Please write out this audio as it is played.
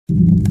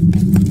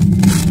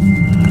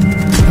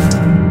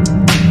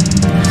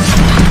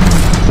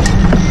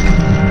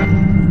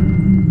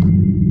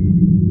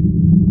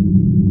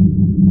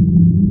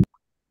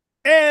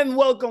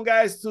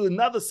guys, to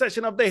another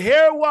session of the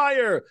Hair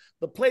Wire,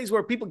 the place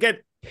where people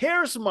get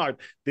hair smart.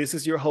 This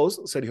is your host,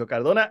 Sergio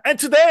Cardona. And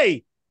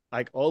today,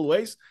 like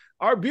always,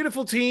 our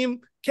beautiful team,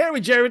 Carrie,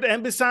 Jared,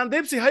 and Bisan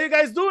Dipsy. How you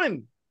guys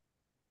doing?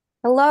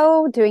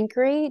 Hello, doing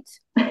great.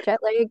 Jet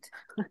lagged.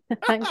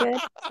 I'm good.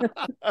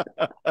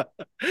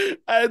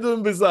 How you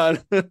doing, Bisan?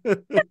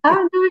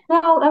 I'm doing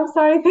well. I'm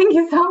sorry. Thank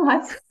you so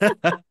much.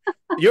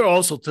 You're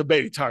also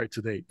very tired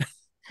today.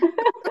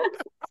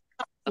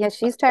 Yeah,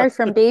 she's tired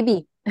from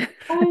baby.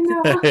 I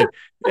know.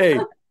 Hey,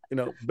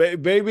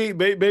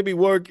 baby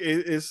work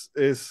is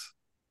It's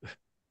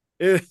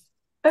a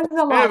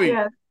lot. heavy.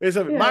 Yes. It's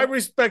heavy. My Yes.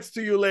 respects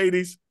to you,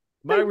 ladies.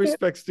 My Thank you.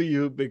 respects to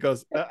you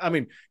because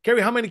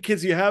Carrie, how many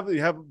kids do you have?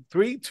 You have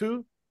three,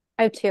 two?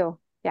 I have two. You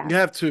Yes.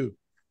 have two.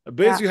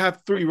 Biz, Yeah. you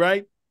have three,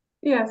 right?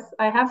 Yes,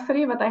 I have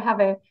three, but I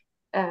have a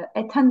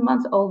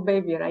 10-month-old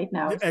baby right Yeah,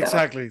 now. So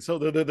exactly. So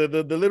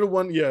the little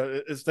one, yeah,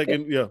 it's yeah,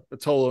 taking a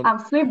toll I'm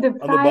sleep on the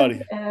deprived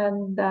body.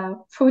 and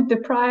food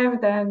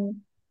deprived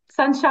and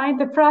sunshine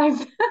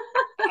deprived.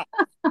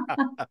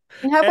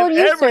 And how And about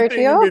you, everything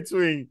in Sergio?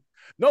 between.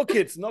 No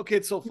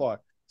kids so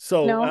far.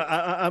 So No.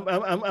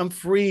 I'm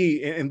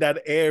free in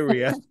that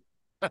area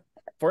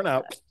for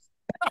now.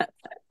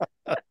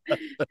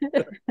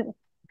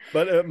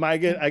 But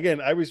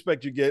again, I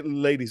respect you, get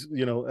ladies.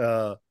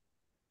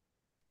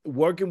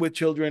 Working with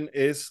children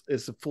is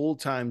a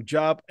full-time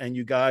job, and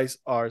you guys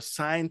are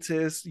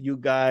scientists, you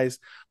guys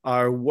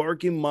are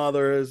working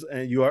mothers,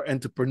 and you are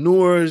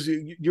entrepreneurs.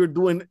 You're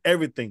doing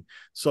everything.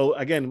 So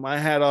again, my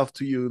hat off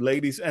to you,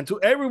 ladies, and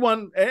to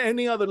everyone,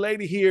 any other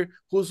lady here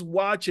who's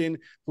watching,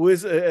 who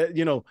is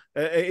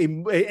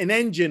an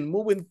engine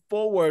moving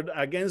forward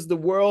against the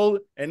world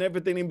and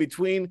everything in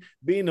between,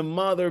 being a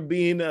mother,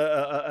 being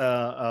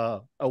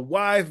a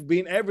wife,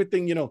 being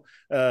everything,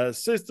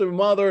 sister,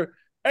 mother,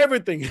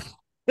 everything.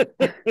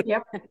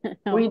 Yep,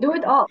 No. we do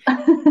it all.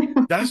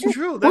 That's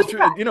true. We That's true.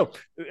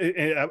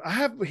 try. I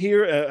have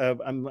here.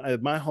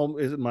 At my home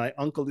is my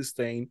uncle is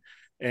staying,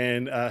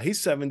 and he's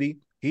 70.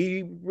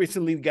 He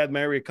recently got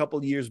married a couple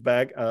of years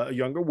back, a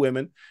younger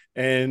woman,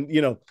 and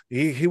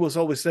he was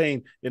always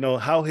saying,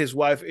 how his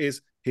wife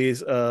is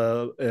his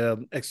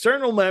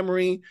external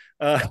memory,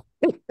 I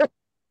like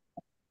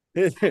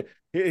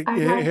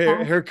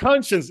that. her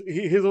conscience.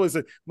 He's always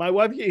said, "My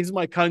wife is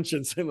my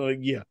conscience," and I'm like,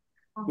 yeah,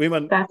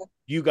 women, That's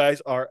you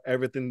guys are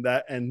everything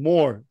that and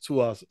more to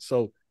us.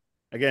 So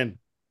again,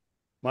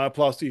 my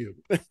applause to you.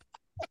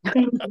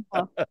 Thank you.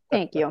 Well,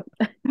 thank you.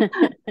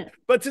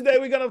 But today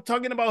we're gonna be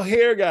talking about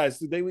hair, guys.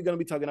 Today we're gonna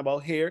be talking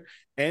about hair,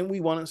 and we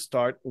want to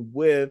start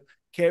with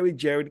Carrie,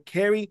 Jared.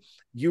 Carrie,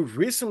 you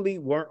recently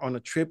were on a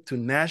trip to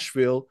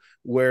Nashville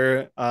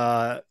where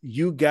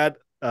you got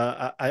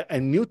a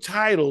new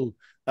title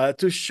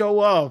to show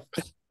off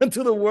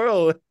to the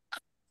world.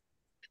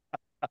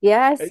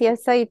 Yes,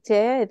 yes, I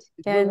did.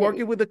 You're And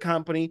working with a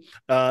company,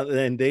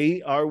 and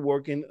they are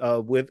working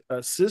with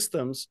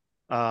systems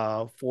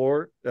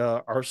for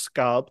our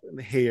scalp and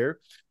hair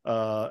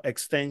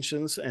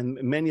extensions and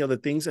many other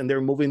things, and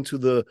they're moving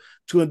to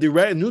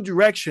a new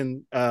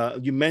direction.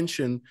 You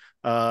mentioned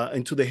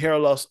into the hair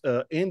loss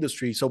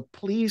industry. So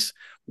please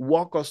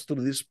walk us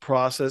through this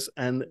process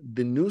and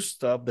the new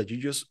stuff that you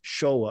just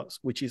show us,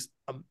 which is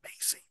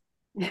amazing.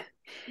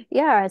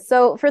 yeah,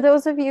 so for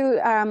those of you,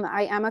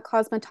 I am a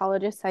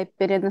cosmetologist. I've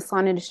been in the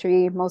salon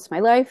industry most of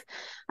my life,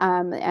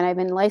 and I've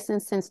been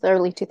licensed since the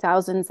early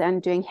 2000s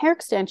and doing hair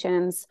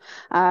extensions.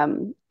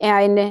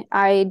 And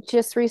I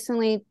just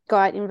recently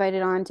got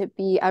invited on to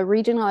be a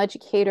regional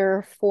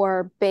educator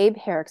for Babe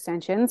Hair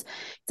Extensions.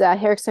 It's a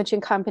hair extension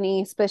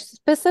company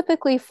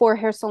specifically for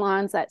hair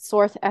salons that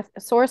source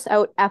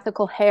out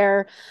ethical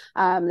hair.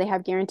 They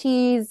have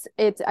guarantees.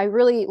 I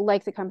really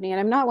like the company, and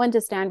I'm not one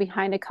to stand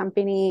behind a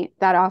company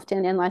that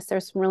often unless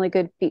there's some really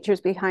good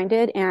features behind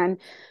it. And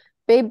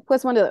Babe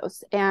was one of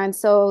those. And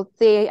so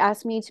they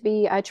asked me to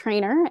be a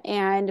trainer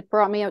and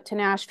brought me out to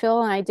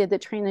Nashville. And I did the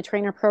train the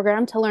trainer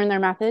program to learn their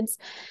methods.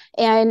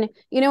 And,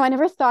 I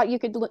never thought you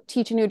could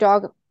teach a new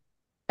dog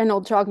an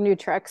old dog new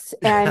tricks,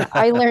 and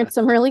I learned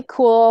some really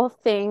cool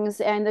things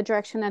and the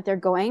direction that they're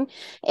going.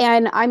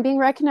 And I'm being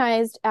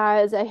recognized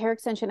as a hair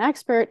extension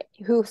expert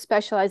who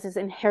specializes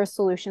in hair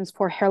solutions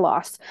for hair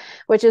loss,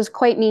 which is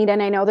quite neat.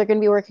 And I know they're going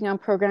to be working on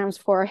programs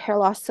for hair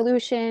loss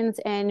solutions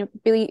and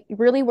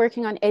really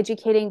working on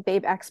educating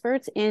Babe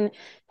experts in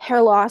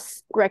hair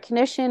loss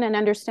recognition and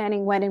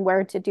understanding when and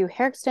where to do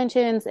hair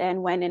extensions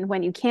and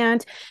when you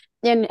can't.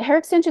 And hair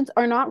extensions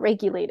are not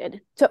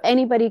regulated, so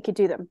anybody could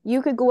do them.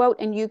 You could go out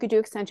and you could do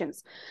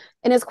extensions.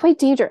 And it's quite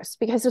dangerous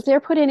because if they're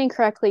put in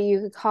incorrectly, you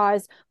could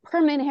cause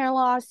permanent hair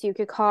loss, you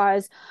could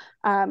cause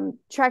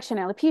traction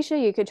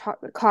alopecia, you could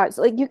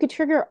you could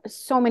trigger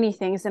so many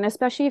things. And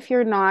especially if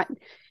you're not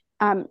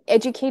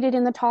educated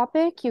in the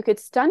topic, you could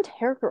stunt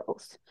hair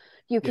growth.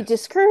 You could Yes.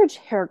 discourage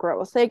hair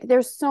growth. Like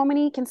there's so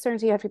many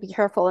concerns you have to be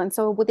careful. And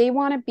so they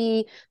want to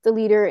be the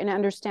leader in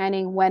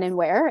understanding when and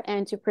where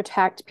and to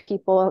protect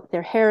people,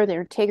 their hair,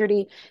 their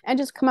integrity, and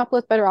just come up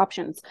with better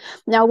options.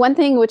 Now, one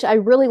thing which I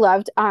really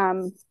loved,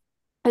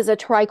 as a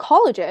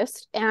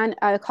trichologist and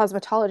a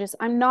cosmetologist,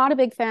 I'm not a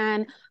big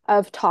fan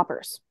of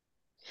toppers.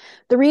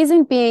 The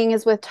reason being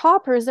is with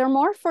toppers, they're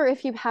more for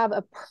if you have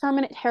a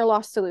permanent hair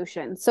loss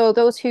solution. So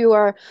those who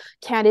are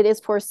candidates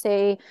for,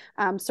 say,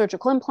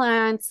 surgical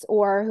implants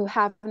or who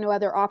have no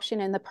other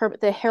option and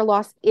the hair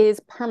loss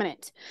is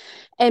permanent.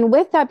 And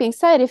with that being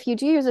said, if you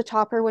do use a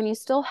topper, when you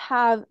still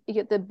have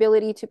the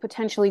ability to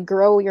potentially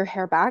grow your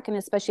hair back, and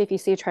especially if you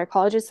see a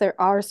trichologist, there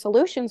are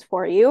solutions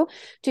for you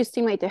to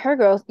stimulate the hair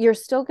growth, you're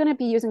still going to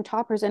be using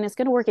toppers and it's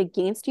going to work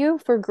against you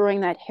for growing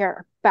that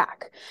hair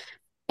back.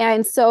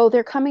 And so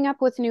they're coming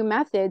up with new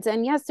methods.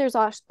 And yes, there's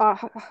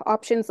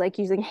options like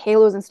using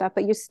halos and stuff,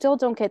 but you still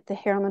don't get the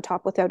hair on the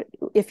top without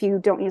if you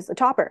don't use the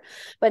topper.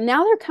 But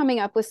now they're coming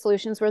up with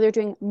solutions where they're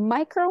doing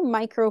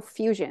micro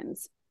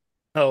fusions.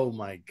 Oh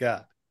my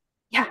God.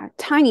 Yeah,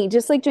 tiny,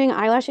 just like doing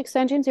eyelash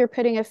extensions, you're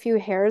putting a few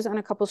hairs on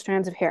a couple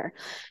strands of hair.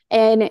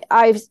 And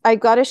I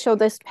got to show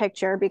this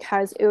picture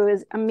because it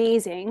was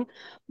amazing.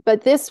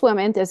 But this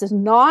woman, this is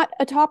not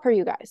a topper,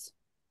 you guys.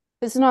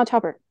 This is not a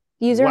topper.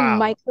 These are Wow.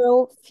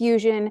 micro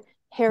fusion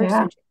hair Yeah,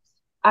 extensions.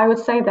 I would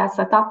say that's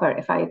a topper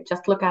if I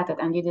just look at it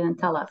and you didn't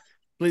tell us.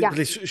 Please, Yeah.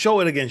 please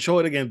show it again. Show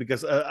it again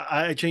because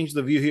I changed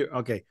the view here.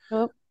 Okay.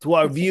 Oh, To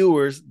our let's see.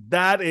 viewers,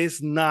 that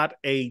is not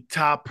a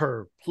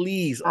topper.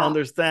 Please Wow,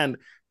 understand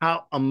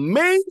how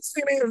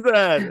amazing is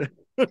that?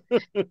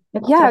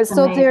 it's Yeah, just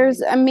so amazing.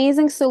 there's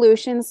amazing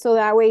solutions so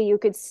that way you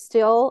could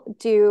still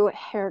do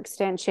hair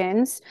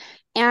extensions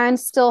and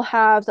still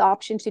have the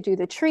option to do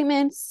the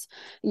treatments.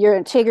 Your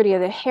integrity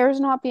of the hair is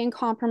not being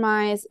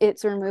compromised.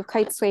 It's removed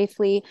quite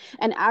safely.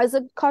 And as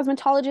a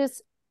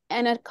cosmetologist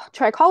and a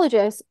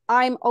trichologist,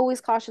 I'm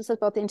always cautious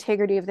about the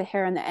integrity of the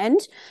hair in the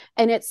end.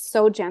 And it's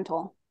so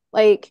gentle,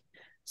 like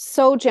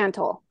so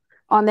gentle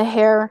on the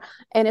hair,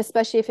 and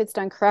especially if it's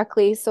done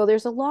correctly. So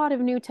there's a lot of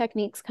new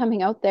techniques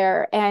coming out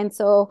there. And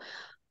so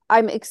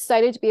I'm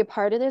excited to be a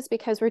part of this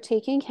because we're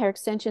taking hair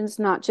extensions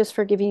not just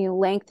for giving you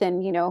length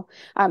and,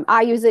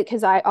 I use it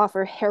because I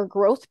offer hair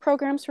growth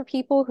programs for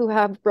people who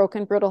have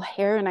broken, brittle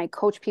hair, and I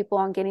coach people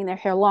on getting their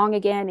hair long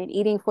again and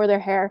eating for their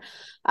hair.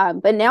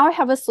 But now I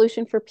have a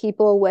solution for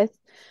people with,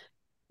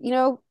 you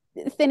know,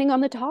 thinning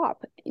on the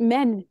top.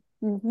 Men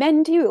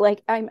too.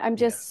 Like I'm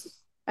just Yes.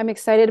 I'm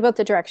excited about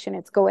the direction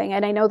it's going,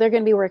 and I know they're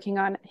going to be working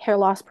on hair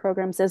loss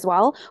programs as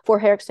well for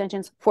hair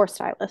extensions for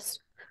stylists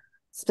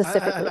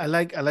specifically. I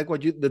like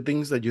what you the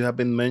things that you have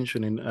been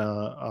mentioning,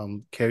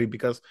 Carrie,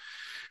 because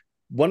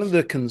one of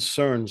the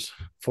concerns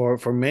for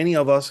many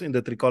of us in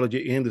the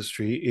trichology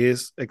industry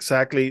is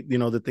exactly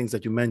the things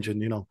that you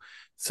mentioned.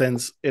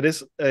 Since it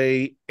is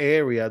a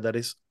area that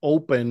is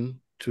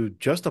open to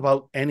just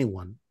about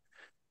anyone,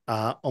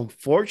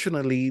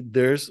 unfortunately,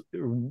 there's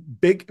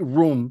big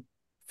room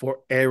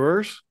for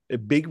errors, a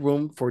big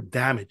room for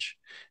damage,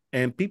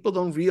 and people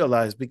don't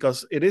realize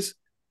because it is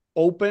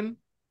open,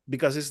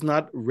 because it's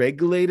not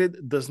regulated,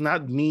 does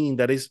not mean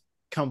that it's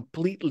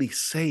completely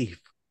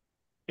safe.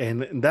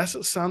 And that's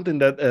something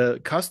that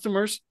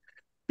customers,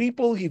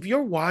 people, if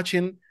you're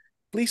watching,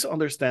 please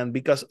understand,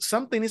 because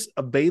something is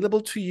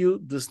available to you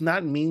does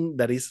not mean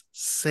that it's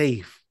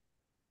safe.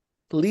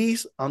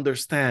 Please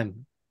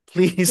understand.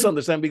 Please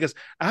understand, because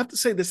I have to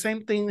say the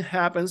same thing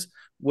happens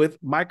with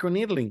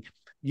microneedling.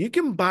 You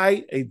can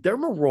buy a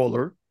derma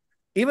roller,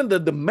 even the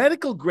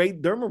medical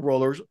grade derma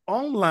rollers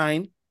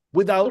online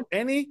without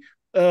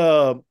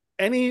uh,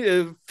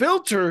 any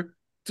filter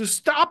to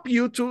stop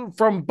you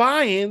from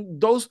buying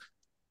those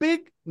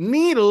big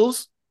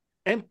needles,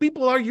 and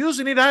people are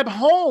using it at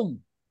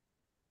home.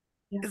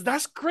 Yeah.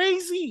 That's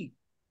crazy.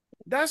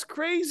 That's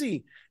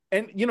crazy.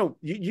 And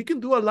you can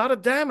do a lot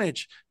of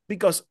damage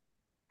because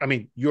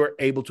you're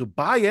able to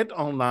buy it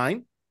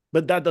online,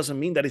 but that doesn't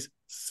mean that it's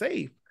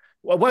safe.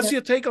 Well, what's Yeah.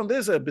 your take on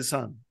this,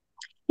 Bisan?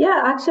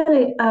 Yeah,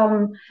 actually,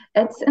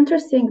 it's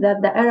interesting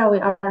that the era we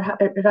are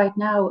right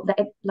now,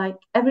 that like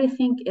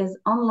everything is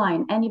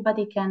online.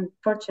 Anybody can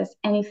purchase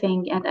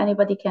anything, and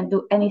anybody can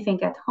do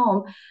anything at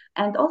home.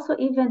 And also,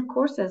 even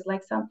courses,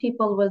 like some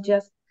people will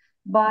just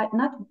buy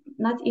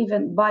not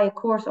even buy a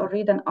course or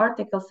read an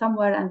article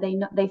somewhere, and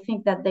they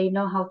think that they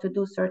know how to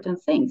do certain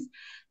things.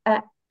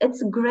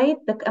 It's great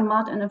the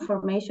amount of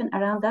information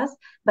around us,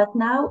 but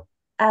now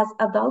as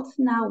adults,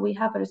 now we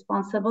have a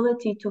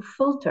responsibility to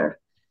filter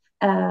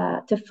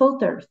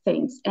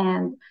things.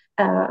 And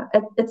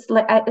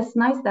it's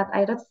nice that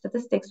I read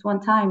statistics one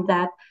time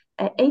that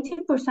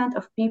 80%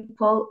 of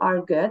people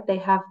are good. They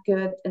have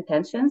good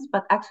intentions,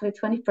 but actually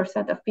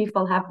 20% of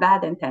people have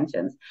bad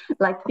intentions.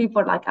 Like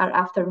people like are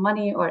after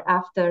money or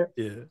after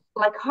Yeah.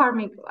 like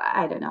harming.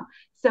 I don't know.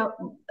 So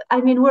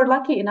I mean, we're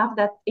lucky enough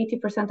that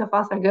 80% of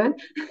us are good,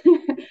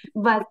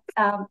 but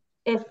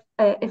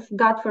if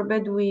God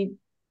forbid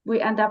we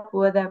end up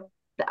with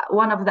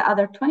one of the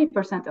other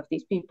 20% of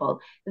these people,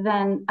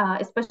 then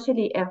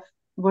especially if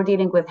we're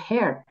dealing with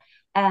hair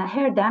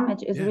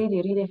damage is Yeah.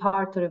 really, really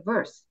hard to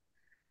reverse.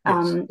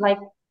 Yes.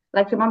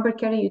 Like remember,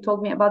 Kerry, you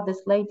told me about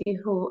this lady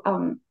who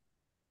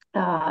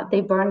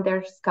they burned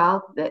their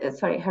scalp,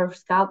 sorry, her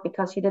scalp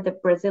because she did a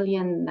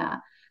Brazilian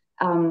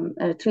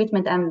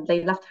treatment and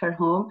they left her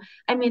home.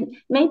 I mean,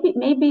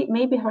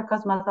 maybe her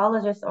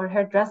cosmetologist or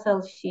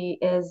hairdresser, she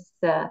is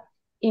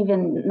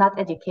even not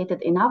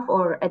educated enough,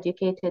 or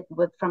educated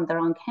with from the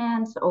wrong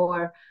hands,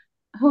 or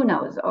who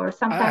knows, or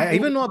sometimes I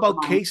even know about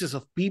alone. cases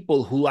of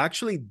people who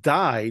actually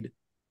died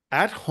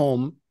at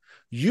home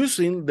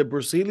using the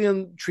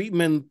Brazilian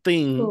treatment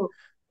thing. Ooh.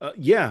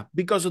 Yeah,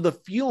 because of the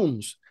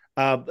fumes.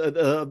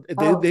 Oh,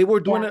 They were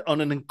doing yeah, it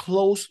on an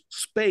enclosed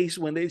space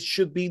when it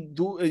should be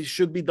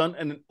done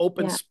in an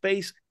open yeah,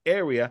 space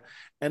area,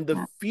 and the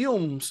yeah.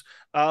 fumes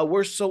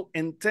were so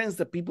intense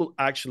that people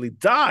actually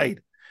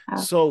died. Uh,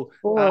 So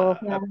Cool.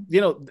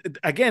 yeah,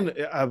 again,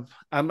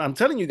 I'm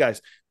telling you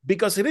guys,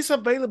 because it is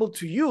available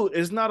to you,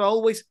 it's not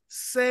always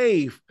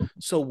safe.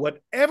 So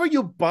whatever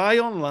you buy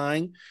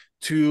online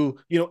to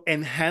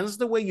enhance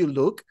the way you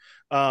look,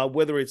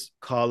 whether it's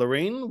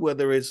coloring,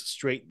 whether it's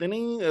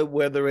straightening,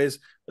 whether it's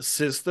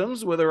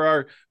systems, whether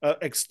are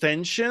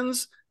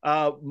extensions,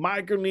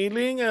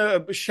 microneedling,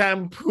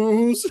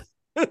 shampoos.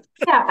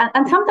 yeah.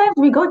 And sometimes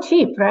we go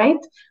cheap, right?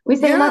 We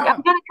say like, Yeah,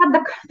 I'm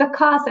gonna cut the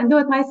cost and do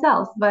it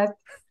myself, but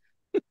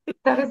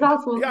the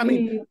results will yeah.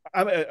 be,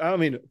 I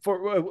mean,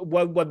 for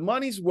what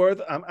money's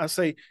worth, I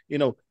say,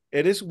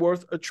 it is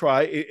worth a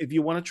try. If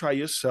you want to try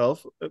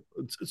yourself,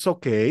 it's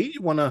okay.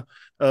 You want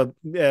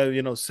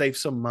to, save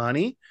some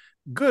money,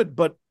 good.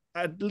 But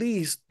at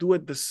least do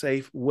it the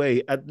safe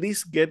way. At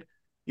least get,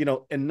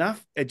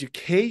 enough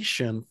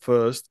education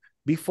first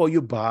before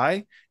you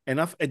buy.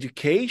 Enough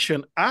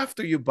education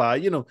after you buy.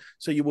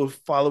 So you will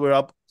follow it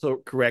up so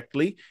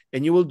correctly,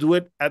 and you will do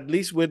it at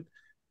least with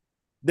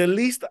the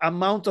least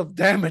amount of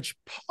damage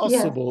yes.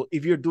 possible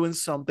if you're doing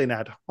something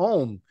at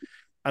home.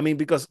 I mean,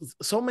 because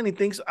so many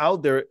things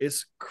out there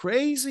is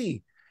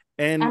crazy.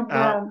 And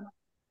And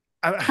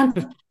I, con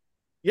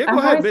yeah, go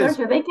ahead, Contemporary Biz.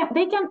 surgery,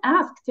 they can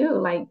ask too.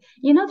 Like,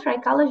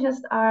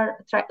 trichologists are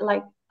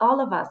like all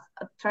of us,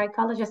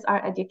 trichologists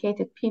are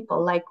educated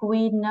people. Like,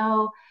 we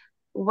know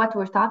what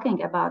we're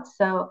talking about.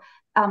 So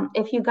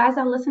if you guys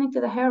are listening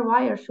to the Hair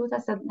Wire, shoot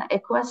us a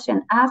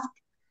question, ask,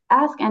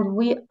 and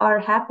we are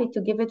happy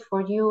to give it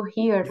for you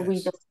here. We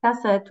Yes. discuss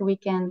it. We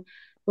can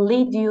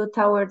lead you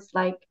towards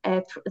like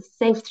a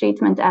safe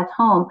treatment at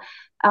home.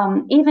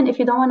 Even if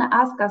you don't want to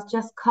ask us,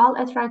 just call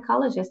a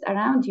trichologist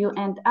around you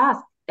and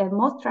ask. And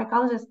most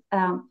trichologists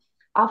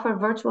offer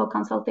virtual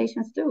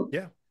consultations too.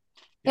 Yeah.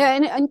 Yeah.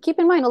 Yeah, and keep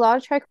in mind, a lot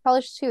of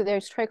trichologists too.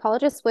 There's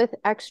trichologists with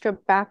extra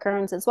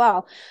backgrounds as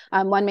well.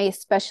 One may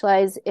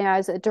specialize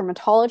as a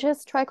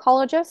dermatologist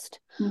trichologist.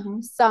 Mm-hmm.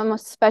 Some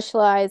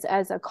specialize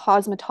as a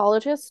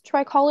cosmetologist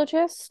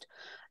trichologist,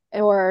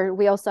 or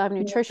we also have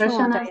nutritional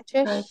and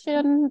Nutritionist, right?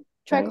 dietitian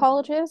Right.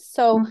 trichologists.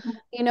 So,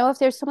 Mm-hmm. if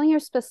there's something you're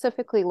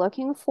specifically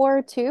looking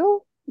for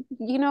too,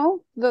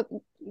 the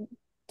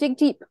dig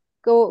deep,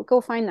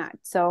 go find that.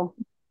 So,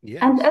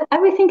 And Yes.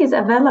 everything is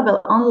available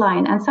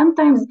online. And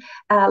sometimes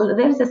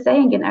there's a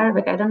saying in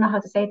Arabic, I don't know how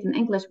to say it in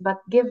English, but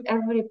give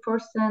every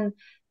person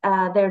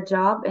their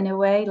job in a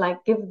way, like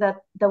give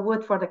the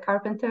wood for the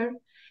carpenter,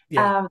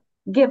 Yeah. uh,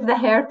 give the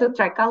hair to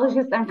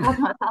trichologists and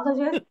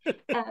cosmetologists.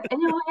 In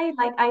a way,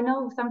 like I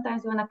know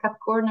sometimes you want to cut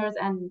corners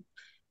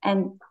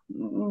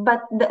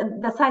but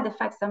the side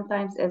effect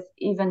sometimes is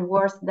even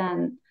worse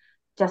than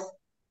just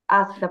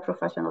ask the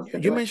professionals to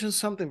You do it. mentioned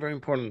something very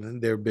important in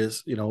there,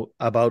 Biz,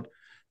 about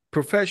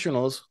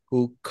professionals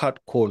who cut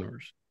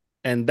corners.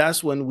 And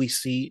that's when we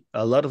see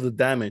a lot of the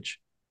damage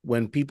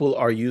when people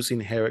are using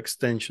hair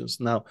extensions.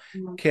 Now,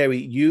 Mhm.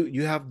 Carrie,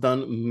 you have done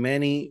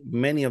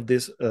many of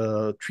these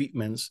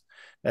treatments.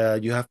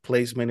 You have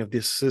placed many of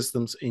these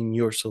systems in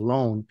your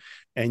salon,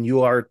 and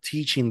you are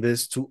teaching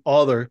this to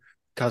other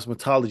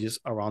cosmetologists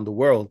around the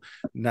world.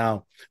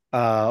 Now,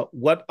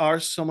 what are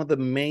some of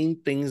the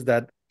main things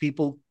that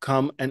people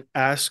come and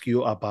ask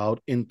you about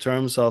in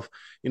terms of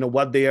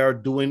what they are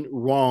doing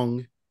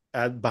wrong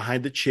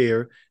behind the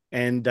chair,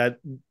 and that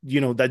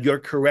that you're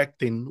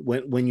correcting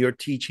when you're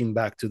teaching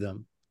back to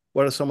them?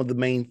 What are some of the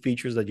main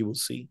features that you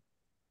will see?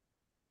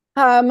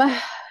 a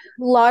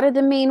lot of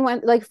the main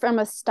one, like from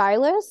a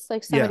stylist,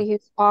 like Yeah. somebody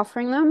who's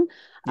offering them,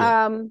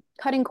 Yeah.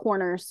 cutting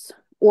corners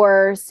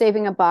or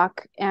saving a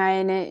buck.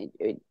 And,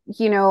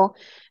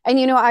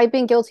 I've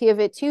been guilty of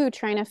it too,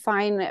 trying to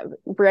find the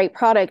right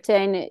product.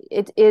 And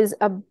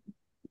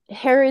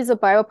hair is a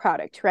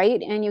bioproduct,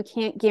 right? And you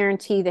can't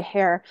guarantee the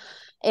hair.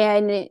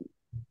 And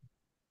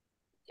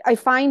I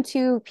find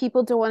too,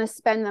 people don't want to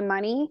spend the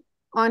money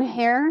on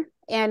hair,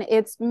 and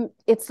it's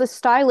the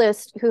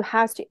stylist who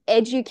has to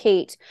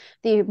educate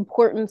the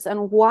importance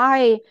and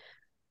why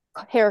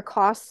hair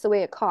costs the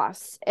way it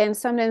costs. And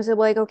sometimes they're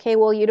like, okay,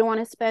 well, you don't want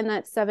to spend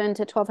that $700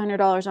 to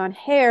 $1,200 on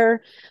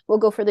hair. We'll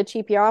go for the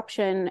cheaper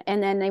option,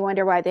 and then they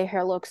wonder why their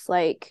hair looks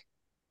like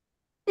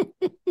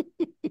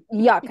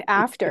yuck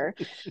after.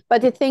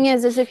 But the thing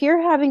is if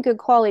you're having good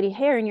quality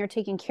hair and you're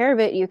taking care of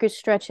it, you could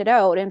stretch it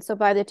out. And so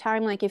by the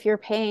time, like if you're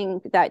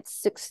paying that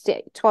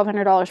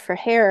 $1,200 for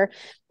hair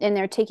and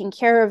they're taking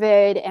care of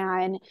it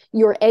and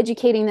you're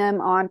educating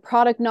them on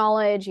product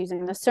knowledge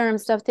using the serum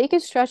stuff, they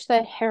could stretch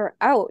that hair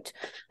out.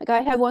 Like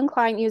I have one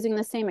client using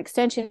the same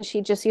extension.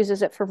 She just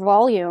uses it for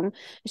volume.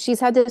 She's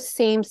had the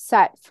same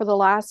set for the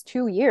last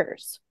 2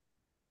 years.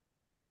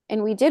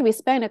 And we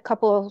spent a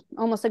couple,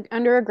 almost like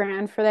under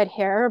 $1,000 for that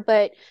hair,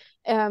 but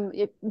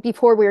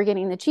before we were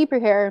getting the cheaper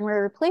hair and we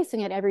are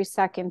replacing it every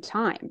second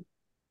time.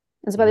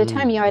 And so by the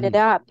time you add it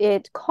up,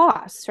 it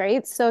costs,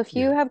 right? So if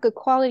you have good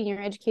quality,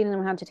 you're educating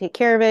them how to take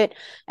care of it,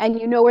 and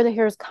you know where the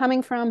hair is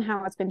coming from,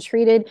 how it's been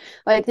treated.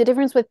 Like the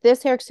difference with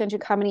this hair extension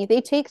company,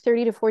 they take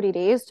 30 to 40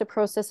 days to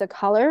process a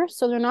color.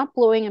 So they're not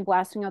blowing and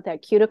blasting out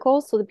that cuticle.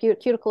 So the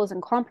cuticle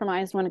isn't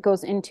compromised when it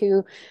goes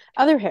into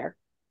other hair.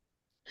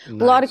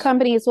 Nice. A lot of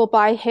companies will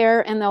buy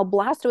hair and they'll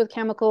blast it with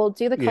chemical,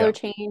 do the color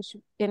change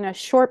in a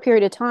short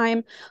period of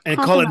time. And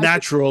call it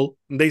natural.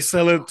 They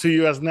sell it to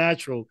you as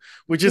natural,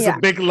 which is a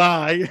big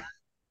lie.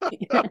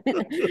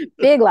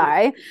 Big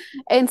lie.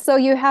 And so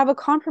you have a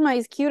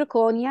compromised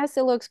cuticle, and yes,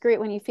 it looks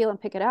great when you feel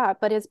and pick it up,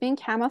 but it's being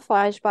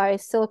camouflaged by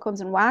silicones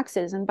and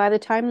waxes. And by the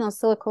time those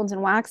silicones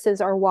and waxes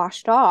are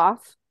washed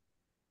off,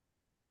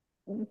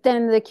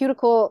 then the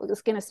cuticle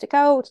is going to stick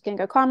out, it's going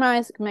to get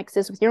compromised,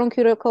 mixes with your own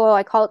cuticle.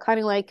 I call it kind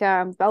of like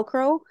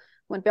Velcro.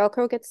 When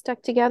Velcro gets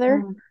stuck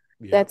together,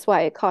 that's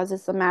why it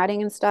causes the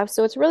matting and stuff.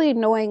 So it's really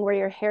knowing where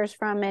your hair's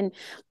from. And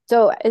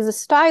so as a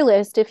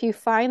stylist, if you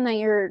find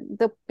that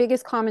the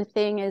biggest common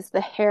thing is the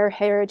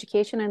hair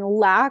education and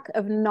lack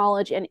of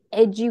knowledge and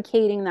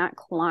educating that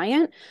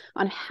client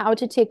on how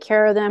to take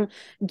care of them,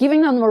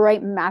 giving them the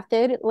right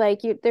method.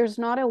 Like there's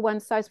not a one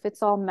size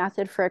fits all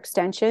method for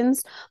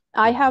extensions.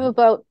 I have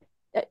about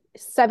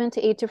 7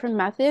 to 8 different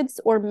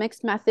methods or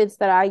mixed methods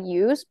that I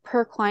use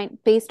per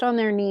client based on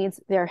their needs,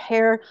 their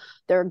hair,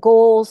 their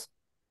goals,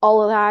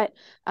 all of that.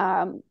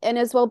 And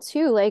as well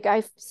too, like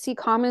I see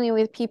commonly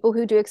with people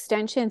who do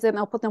extensions and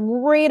they'll put them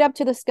right up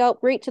to the scalp,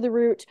 right to the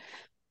root.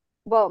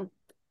 Well,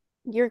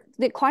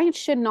 the client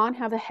should not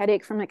have a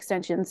headache from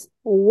extensions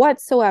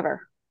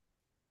whatsoever.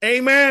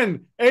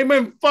 Amen.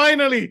 Amen.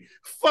 Finally,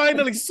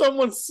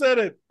 someone said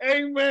it.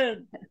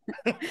 Amen.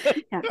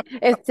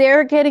 If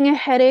they're getting a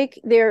headache,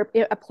 they're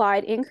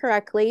applied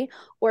incorrectly,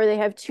 or they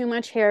have too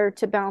much hair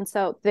to balance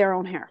out their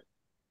own hair.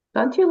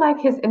 Don't you like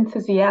his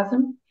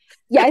enthusiasm?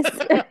 Yes.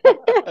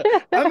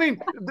 I mean,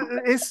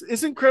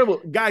 it's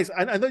incredible. Guys,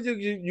 I know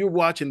you're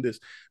watching this,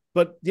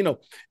 but in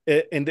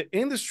the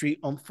industry,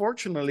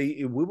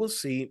 unfortunately, we will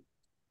see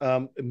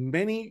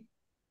many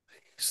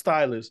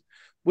stylists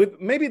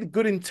with maybe the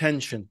good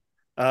intention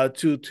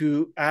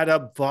to add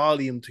up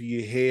volume to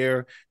your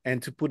hair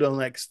and to put on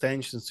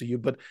extensions to you.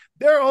 But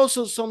there are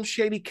also some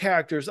shady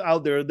characters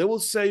out there that will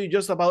sell you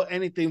just about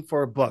anything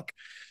for $1.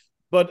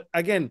 But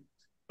again,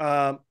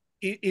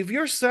 if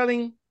you're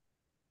selling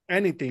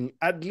anything,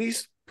 at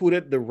least put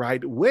it the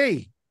right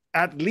way.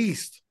 At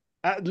least.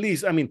 I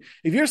mean,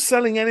 if you're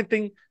selling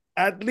anything,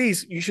 at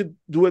least you should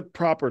do it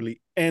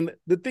properly. And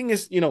the thing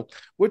is,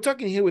 we're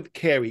talking here with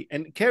Carrie,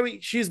 and Carrie,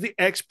 she's the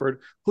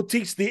expert who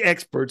teaches the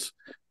experts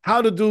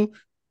how to do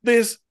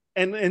this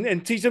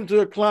and teach them to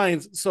their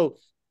clients. So,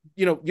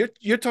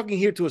 you're talking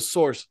here to a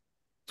source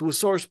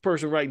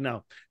person right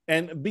now.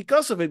 And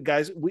because of it,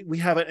 guys, we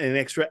have an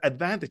extra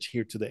advantage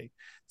here today.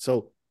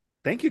 So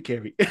thank you,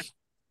 Carrie. Thank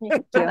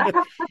you. I have a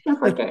question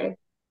for Carrie.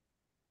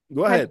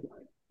 Go ahead.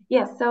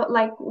 Yes, so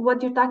like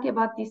what you're talking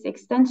about these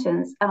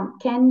extensions,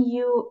 can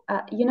you,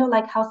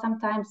 like how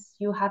sometimes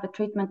you have a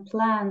treatment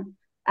plan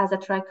as a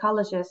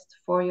trichologist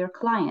for your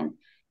client,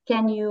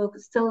 can you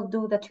still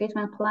do the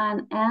treatment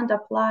plan and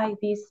apply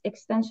these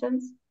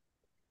extensions?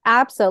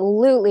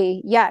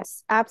 Absolutely.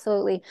 Yes,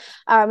 absolutely.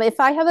 If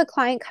I have a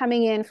client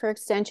coming in for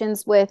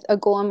extensions with a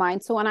goal in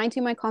mind, so when I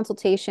do my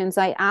consultations,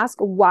 I ask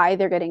why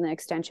they're getting the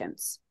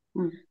extensions.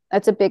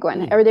 That's a big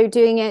one. Are they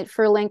doing it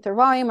for length or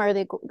volume? Are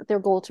they their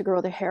goal to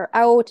grow their hair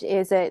out?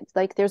 Is it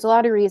like there's a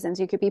lot of reasons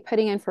you could be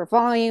putting in for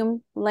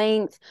volume,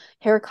 length,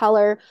 hair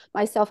color.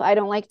 Myself, I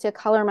don't like to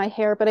color my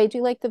hair, but I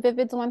do like the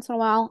vivids once in a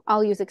while.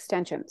 I'll use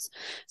extensions.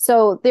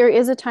 So there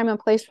is a time and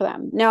place for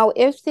them. Now,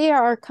 if they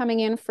are coming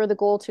in for the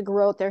goal to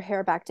grow their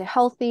hair back to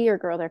healthy or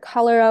grow their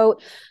color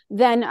out,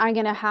 then I'm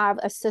going to have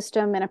a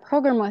system and a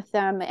program with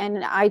them.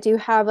 And I do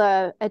have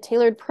a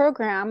tailored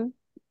program.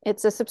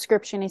 It's a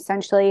subscription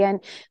essentially,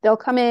 and they'll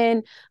come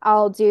in,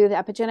 I'll do the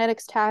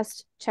epigenetics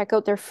test, check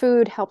out their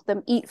food, help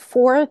them eat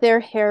for their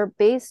hair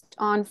based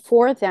on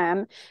for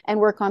them, and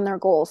work on their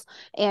goals.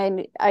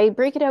 And I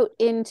break it out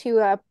into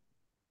a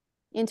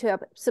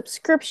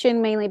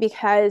subscription mainly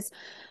because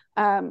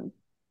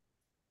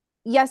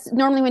yes,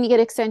 normally when you get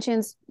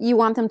extensions, you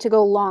want them to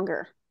go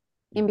longer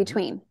in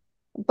between.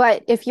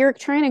 But if you're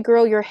trying to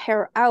grow your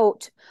hair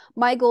out,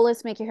 my goal is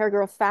to make your hair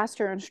grow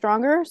faster and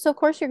stronger. So of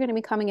course you're going to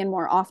be coming in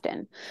more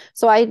often.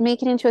 So I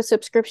make it into a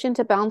subscription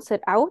to balance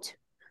it out.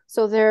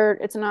 So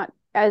it's not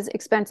as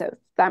expensive.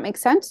 That makes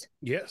sense?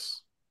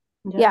 Yes.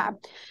 Yeah.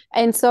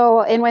 And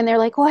so, and when they're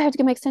like, oh, I have to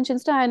get my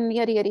extensions done,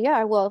 yada, yada,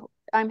 yada. Well,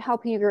 I'm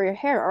helping you grow your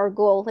hair. Our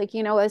goal, like,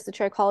 you know, as the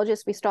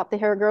trichologist, we stop the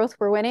hair growth,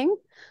 we're winning.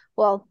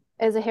 Well,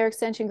 as a hair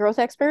extension growth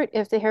expert,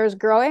 if the hair is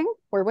growing,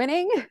 we're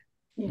winning.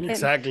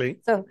 Exactly.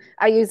 So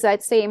I use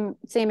that same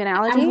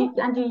analogy.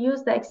 And you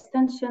use the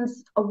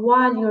extensions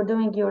while you're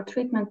doing your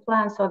treatment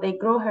plan, so they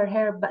grow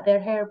their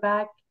hair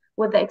back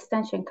with the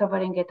extension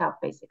covering it up,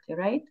 basically,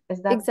 right?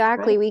 Is that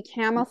Exactly. right? We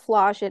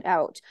camouflage it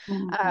out.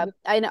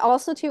 And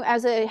also, too,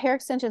 as a hair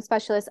extension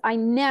specialist, I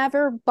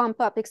never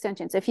bump up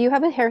extensions. If you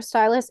have a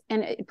hairstylist,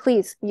 and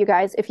please, you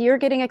guys, if you're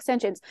getting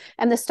extensions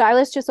and the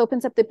stylist just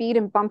opens up the bead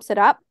and bumps it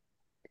up,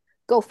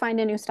 go find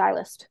a new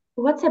stylist.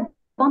 What's a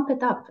bump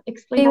it up?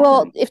 Explain They that to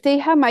will, me. if they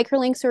have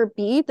microlinks or a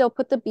bead, they'll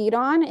put the bead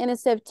on, and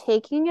instead of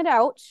taking it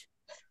out,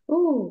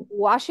 Ooh.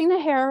 washing the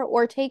hair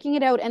or taking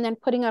it out and then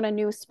putting on a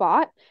new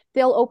spot,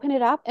 they'll open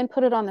it up and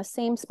put it on the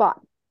same spot.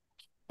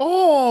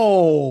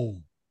 Oh.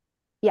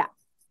 Yeah.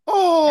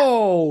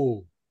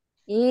 Oh.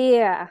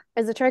 Yeah.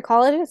 As a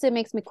trichologist, it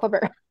makes me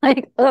quiver.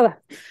 Like, ugh.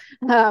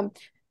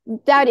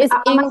 That is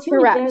I'm assuming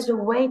incorrect. there's a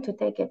way to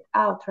take it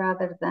out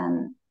rather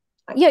than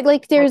Yeah,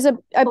 like there's a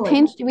pulling.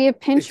 pinch. We have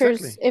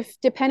pinchers. Exactly. If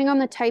depending on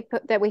the type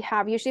that we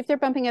have, usually if they're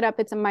bumping it up,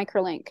 it's a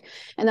microlink,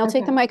 and they'll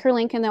take the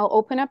microlink and they'll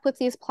open up with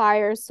these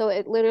pliers, so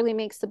it literally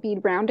makes the bead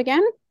round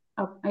again.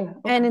 Oh, yeah.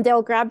 And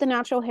they'll grab the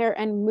natural hair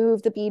and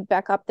move the bead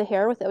back up the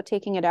hair without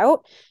taking it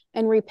out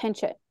and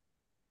repinch it.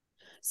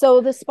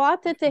 So the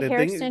spot that the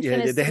hair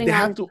extension is they sitting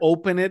have on, to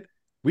open it,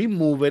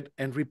 remove it,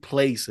 and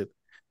replace it.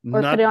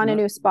 or put it on a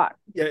new spot.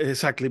 Yeah,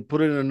 exactly.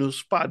 Put it in a new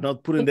spot,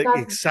 not put in the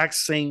exact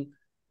same.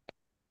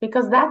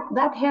 Because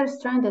that hair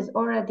strand is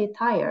already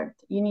tired.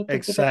 You need to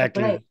give it a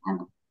break.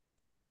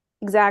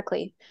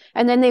 Exactly.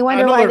 And then they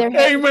wonder why they're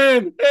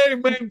amen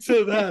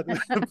to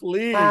that.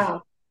 Please.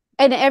 Wow.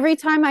 And every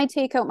time I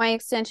take out my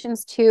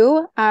extensions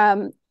too,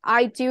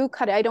 I do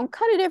cut it. I don't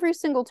cut it every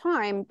single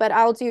time, but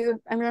I'll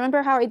do. I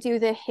remember how I do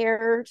the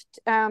hair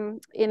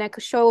in a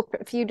show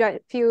a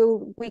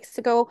few weeks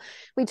ago.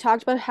 We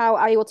talked about how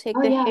I will take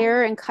the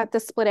hair and cut the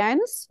split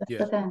ends.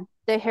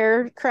 The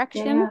hair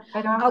correction.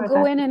 I'll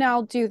go in and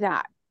I'll do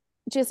that.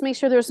 Just make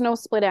sure there's no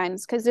split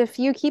ends, because if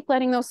you keep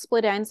letting those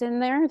split ends in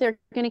there, they're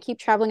going to keep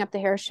traveling up the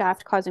hair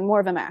shaft, causing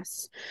more of a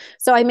mess.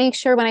 So I make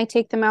sure when I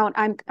take them out,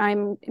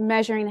 I'm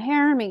measuring the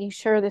hair, making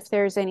sure that if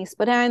there's any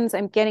split ends,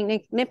 I'm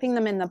nipping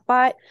them in the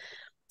butt.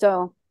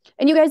 So,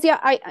 and you guys,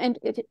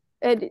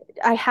 I'm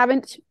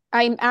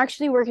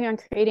actually working on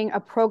creating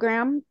a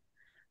program,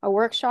 a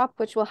workshop,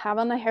 which we'll have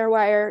on the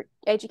Hairwire,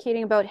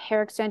 educating about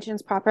hair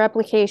extensions, proper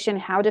application,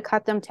 how to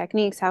cut them,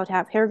 techniques, how to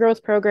have hair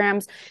growth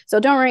programs. So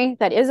don't worry,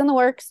 that is in the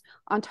works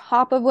on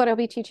top of what I'll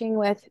be teaching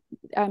with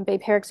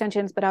Babe Hair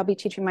Extensions, but I'll be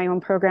teaching my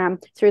own program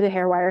through the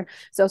Hairwire.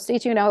 So stay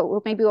tuned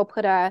out. Maybe we'll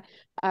put a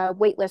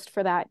wait list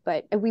for that,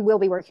 but we will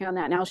be working on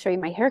that. And I'll show you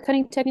my hair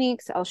cutting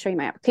techniques. I'll show you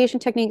my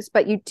application techniques,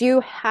 but you do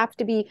have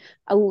to be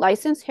a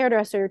licensed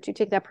hairdresser to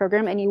take that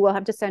program. And you will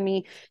have to send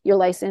me your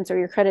license or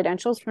your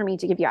credentials for me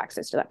to give you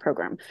access to that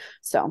program.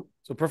 So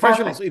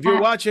professionals, if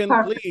you're watching,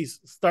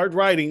 please start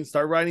writing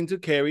to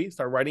Carrie,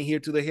 start writing here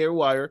to the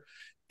Hairwire,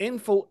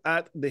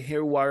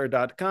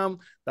 info@thehairwire.com.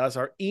 That's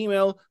our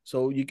email.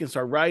 So you can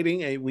start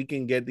writing and we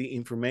can get the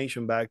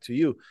information back to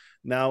you.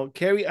 Now,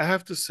 Carrie, I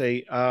have to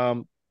say,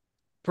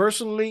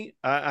 personally,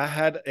 I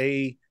had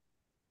an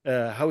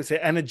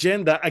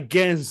agenda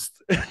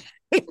against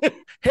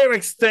hair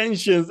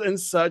extensions and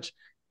such.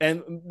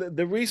 And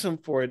the reason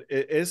for it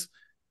is,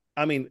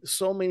 I mean,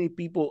 so many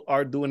people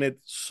are doing it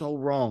so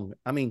wrong.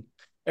 I mean,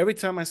 every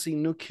time I see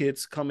new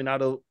kids coming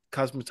out of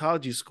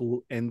cosmetology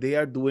school and they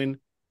are doing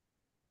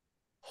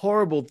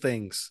horrible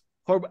things.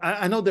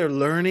 I know they're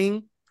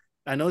learning.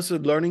 I know it's a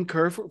learning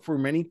curve for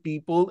many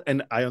people,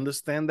 and I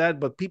understand that,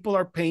 but people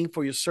are paying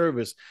for your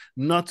service,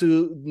 not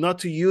to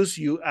use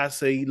you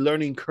as a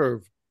learning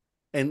curve.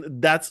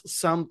 And that's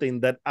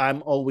something that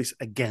I'm always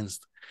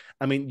against.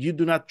 I mean, you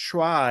do not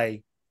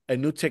try a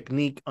new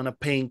technique on a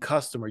paying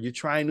customer. You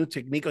try a new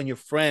technique on your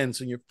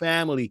friends and your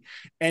family.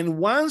 And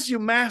once you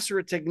master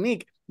a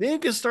technique, then you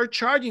can start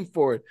charging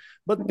for it.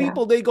 But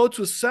people, they go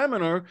to a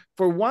seminar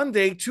for 1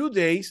 day, 2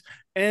 days,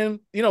 and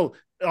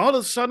all of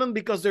a sudden,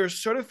 because they're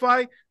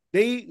certified,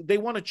 they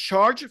want to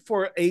charge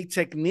for a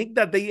technique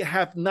that they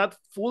have not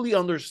fully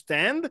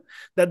understand,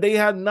 that they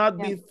have not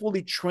been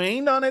fully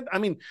trained on it. I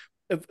mean,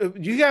 if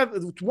you have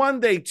 1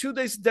 day, 2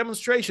 days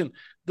demonstration,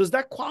 does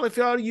that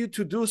qualify you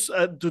to do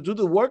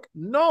the work?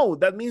 No,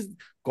 that means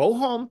go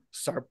home,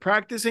 start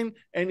practicing,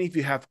 and if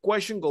you have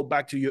questions, go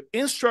back to your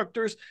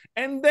instructors,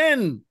 and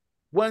then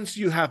once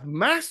you have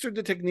mastered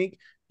the technique,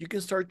 you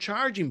can start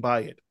charging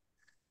by it.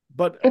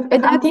 But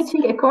if I'm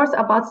teaching a course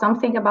about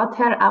something about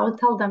hair, I will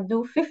tell them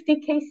do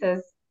 50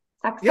 cases,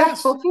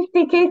 successful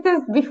 50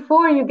 cases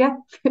before you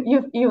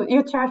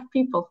charge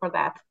people for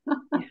that.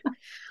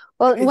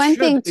 Well, one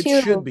thing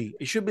too,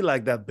 it should be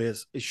like that,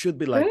 Biz. It should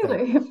be like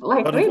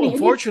that. But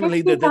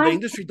unfortunately, the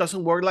industry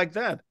doesn't work like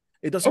that.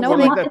 It doesn't work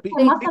like that.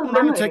 People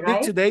learn a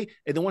technique today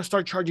and they want to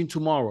start charging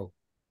tomorrow.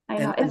 I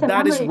know, and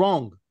that is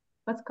wrong.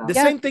 Let's go. The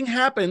same thing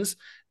happens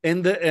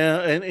in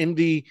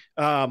the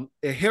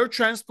hair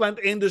transplant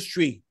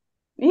industry.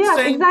 Yes,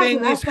 Same exactly. thing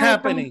is That's where it's coming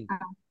happening. from.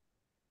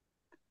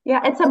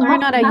 Yeah, it's a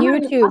Learn on a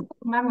YouTube. muscle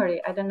memory.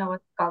 I don't know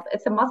what's called.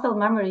 It's a muscle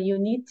memory. You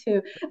need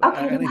to.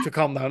 Okay, I need to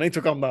calm down. I need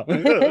to calm down.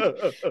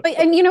 But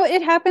and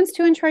it happens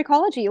too in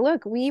trichology.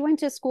 Look, we went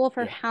to school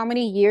for Yeah. how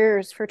many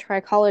years for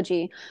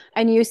trichology,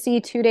 and you see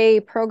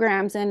 2-day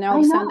programs, and all I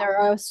of a know. sudden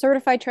they're a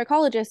certified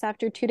trichologist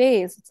after 2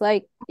 days. It's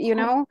like,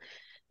 so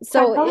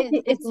Trichology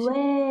is it's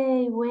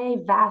way, way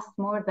vast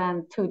more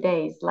than 2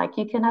 days. Like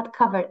you cannot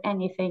cover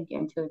anything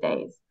in 2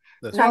 days.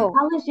 That's true. no,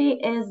 Trichology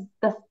is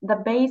the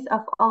base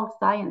of all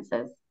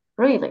sciences,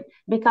 really,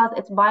 because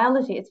it's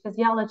biology, it's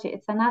physiology,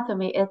 it's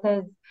anatomy, it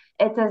is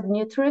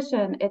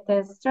nutrition, it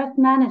is stress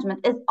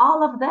management, it's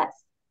all of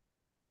this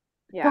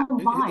yeah.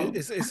 combined.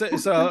 It's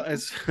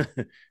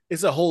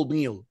a whole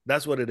meal.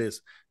 That's what it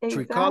is.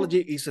 Exactly.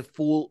 Trichology is a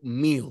full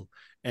meal,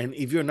 and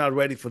if you're not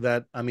ready for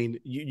that, I mean,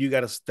 you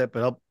got to step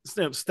it up,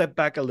 step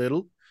back a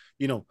little.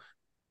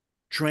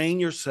 Train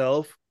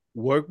yourself,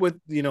 work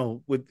with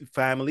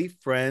family,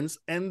 friends,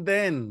 and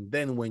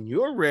then when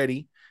you're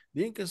ready,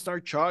 then you can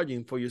start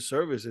charging for your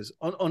services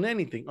on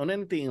anything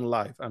in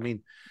life. I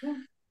mean,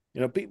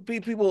 Yeah.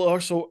 people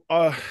are so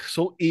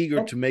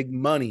eager to make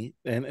money,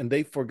 and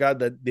they forgot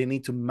that they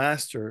need to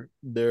master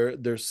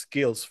their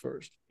skills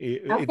first.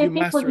 If Okay, you people,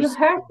 master a you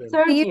heard skill, then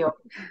Sergio.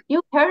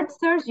 You heard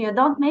Sergio.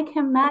 Don't make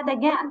him mad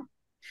again.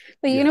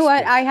 But you know yes,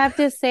 what? yes. I have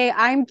to say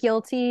I'm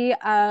guilty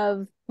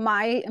of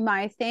my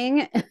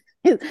thing.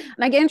 And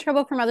I get in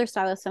trouble from other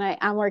stylists, and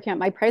I'm working at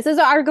my prices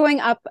are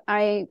going up.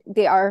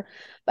 They are,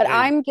 but Hey.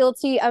 I'm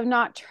guilty of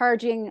not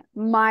charging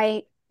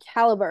my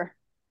caliber.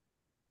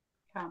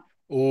 Yeah.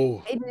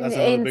 Oh, And, that's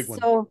another and big one.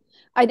 so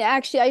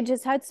I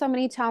just had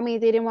somebody tell me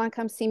they didn't want to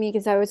come see me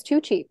because I was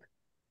too cheap.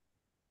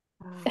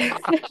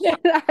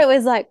 I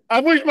was like,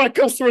 I wish my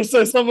customer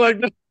said something like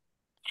that.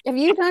 have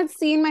you not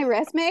seen my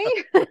resume?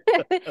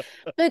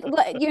 But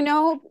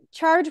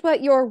charge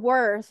what you're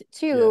worth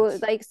too.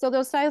 Yes. Like, so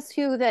those stylists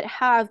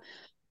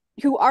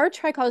who are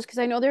trichologists, because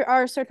I know there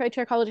are certified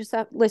trichologists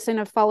that listen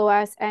and follow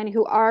us and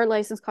who are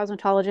licensed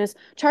cosmetologists,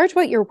 charge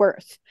what you're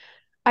worth.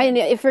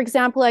 If, for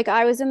example, like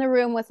I was in the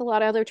room with a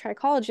lot of other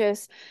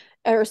trichologists,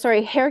 or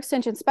sorry, hair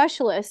extension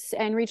specialists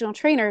and regional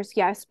trainers,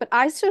 yes, but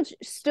I should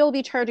still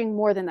be charging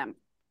more than them.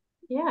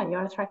 Yeah,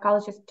 you're a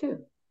trichologist too.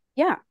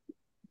 Yeah.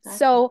 Exactly.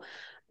 So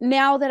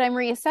now that I'm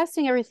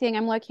reassessing everything,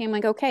 I'm like,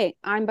 okay,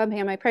 I'm bumping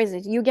up my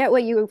prices. You get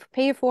what you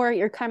pay for.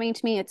 You're coming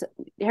to me. It's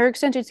hair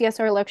extensions, yes,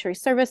 are a luxury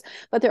service,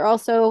 but they're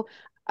also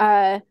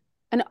an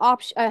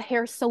option, a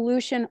hair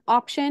solution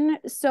option.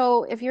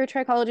 So if you're a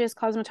trichologist,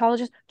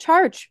 cosmetologist,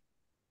 charge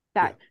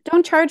that. Yeah.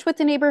 Don't charge what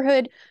the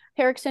neighborhood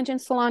hair extension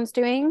salon's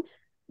doing.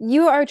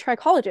 You are a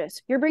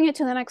trichologist. You're bringing it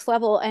to the next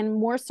level, and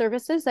more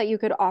services that you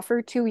could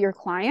offer to your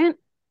client.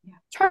 Yeah.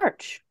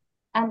 Charge.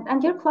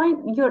 And your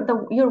client,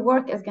 your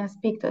work is going to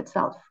speak to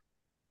itself.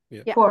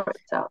 Yeah. For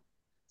itself.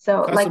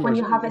 So like when Customers,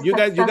 you have a you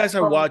guys are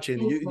successful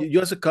watching. business.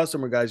 You as a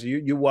customer, guys,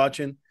 you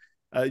watching.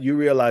 You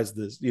realize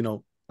this.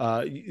 You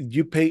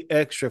pay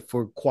extra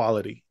for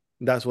quality.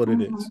 That's what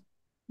it is.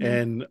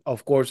 And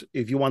of course,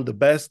 if you want the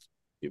best,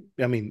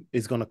 I mean,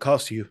 it's going to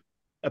cost you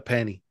a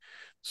penny.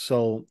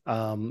 So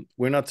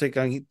we're not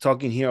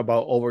talking here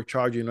about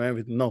overcharging or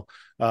everything. No,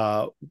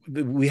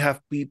 we have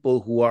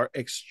people who are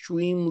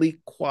extremely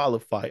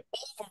qualified,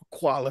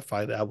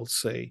 overqualified, I will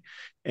say,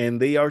 and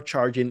they are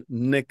charging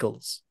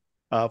nickels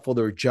for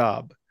their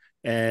job.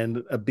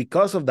 And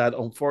because of that,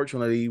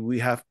 unfortunately, we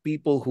have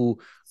people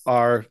who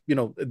are,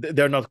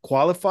 they're not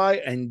qualified,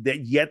 and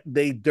yet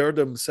they dare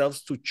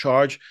themselves to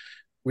charge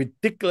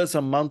ridiculous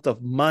amount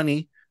of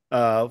money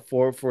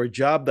for a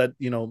job that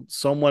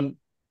someone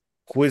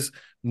who is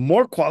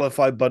more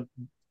qualified but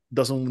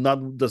does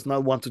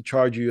not want to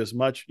charge you as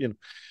much.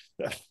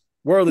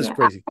 World is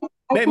crazy.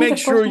 Make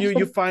sure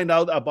you find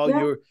out about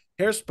your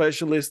hair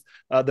specialist,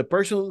 the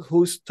person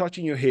who's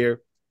touching your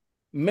hair.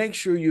 Make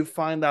sure you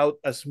find out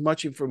as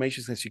much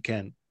information as you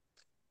can,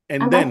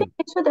 and then I think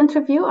they should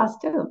interview us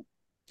too.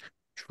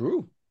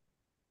 True.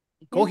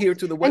 Go here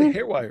to the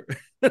Hairwire.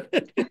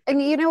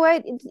 And you know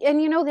what?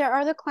 And there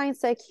are the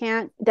clients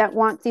that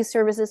want these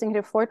services and can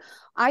afford.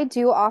 I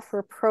do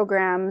offer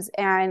programs,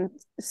 and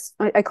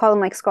I call them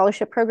like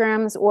scholarship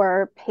programs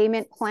or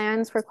payment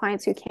plans for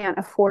clients who can't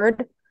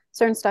afford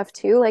certain stuff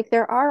too. Like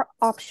there are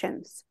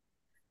options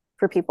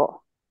for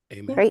people.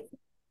 Amen. Right?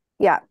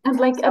 Yeah. And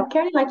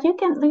Carrie, like you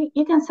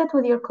can sit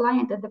with your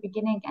client at the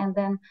beginning, and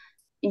then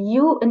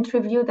you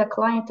interview the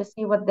client to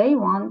see what they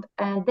want,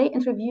 and they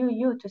interview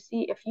you to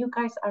see if you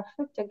guys are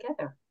fit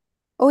together.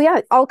 Oh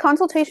yeah, all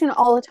consultation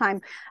all the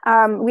time.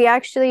 I'm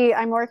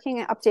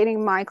working at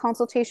updating my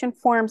consultation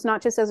forms,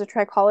 not just as a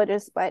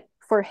trichologist, but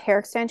for hair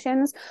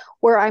extensions,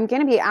 where I'm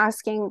going to be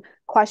asking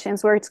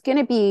questions, where it's going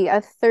to be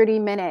a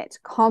 30-minute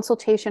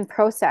consultation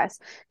process,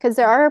 because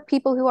there are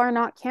people who are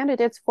not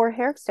candidates for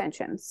hair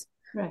extensions.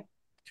 Right.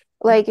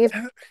 Like if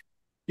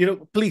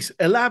please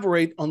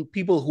elaborate on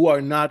people who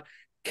are not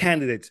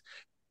candidates.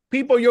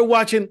 People you're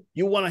watching,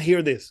 you want to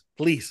hear this,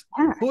 please.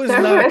 Yeah. Who is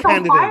not a It's on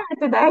candidate? fire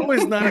today. Who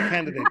is not a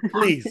candidate?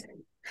 Please.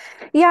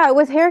 Yeah,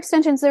 with hair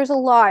extensions, there's a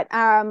lot.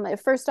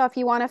 First off,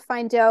 you want to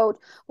find out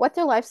what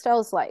their lifestyle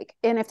is like.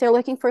 And if they're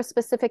looking for a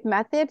specific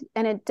method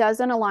and it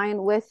doesn't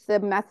align with the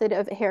method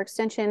of hair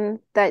extension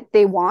that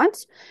they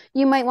want,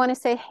 you might want to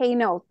say, hey,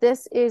 no,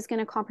 this is going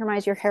to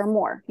compromise your hair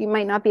more. You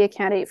might not be a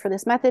candidate for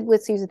this method.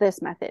 Let's use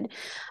this method.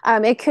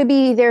 It could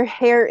be their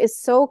hair is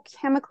so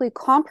chemically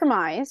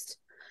compromised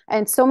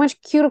and so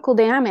much cuticle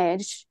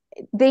damage,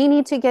 they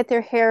need to get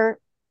their hair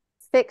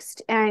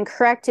fixed and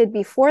corrected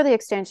before the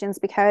extensions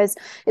because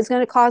it's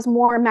going to cause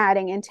more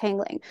matting and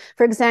tangling.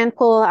 For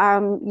example,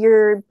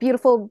 your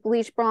beautiful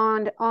bleach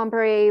blonde,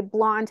 ombre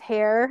blonde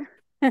hair,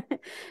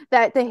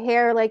 that the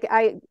hair, like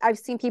I've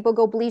seen people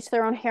go bleach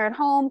their own hair at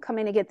home, come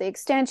in to get the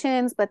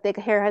extensions, but the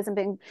hair hasn't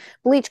been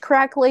bleached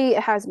correctly,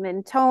 it hasn't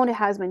been toned, it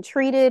hasn't been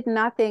treated,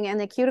 nothing, and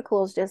the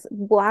cuticle is just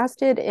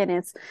blasted and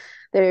it's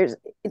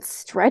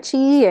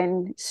stretchy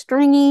and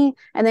stringy,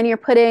 and then you're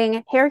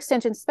putting hair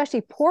extensions,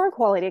 especially poor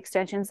quality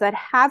extensions that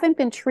haven't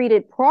been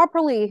treated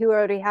properly, who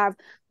already have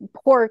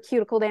poor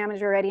cuticle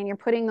damage already, and you're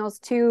putting those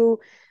two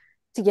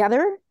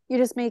together, you're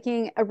just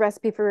making a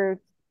recipe for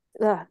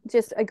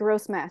just a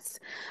gross mess.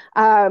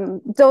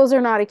 Those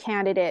are not a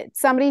candidate.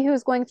 Somebody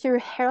who's going through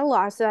hair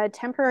loss, a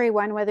temporary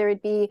one, whether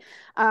it be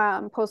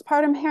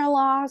postpartum hair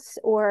loss,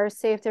 or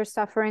say if they're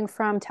suffering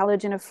from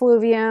telogen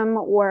effluvium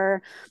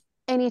or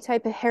any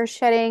type of hair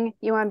shedding,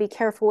 you want to be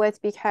careful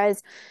with,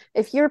 because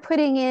if you're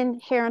putting in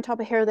hair on top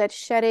of hair that's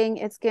shedding,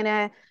 it's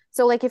gonna,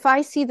 so like if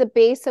I see the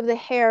base of the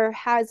hair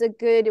has a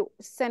good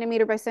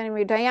centimeter by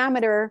centimeter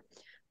diameter,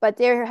 but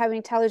they're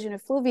having telogen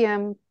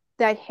effluvium,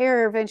 that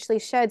hair eventually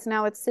sheds.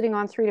 Now it's sitting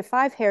on 3 to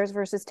 5 hairs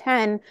versus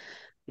 10.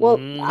 Well,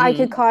 I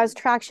could cause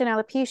traction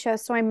alopecia,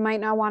 so I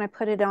might not want to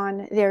put it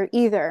on there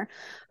either.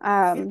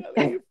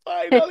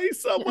 Finally,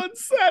 someone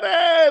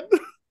said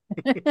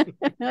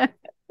it.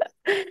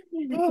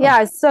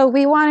 Yeah, so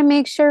we want to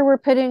make sure we're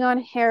putting on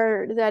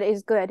hair that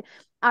is good.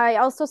 I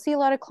also see a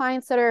lot of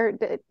clients that are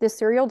the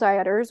serial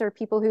dieters, or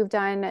people who've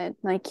done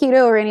like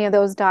keto or any of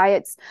those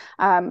diets.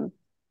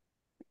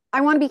 I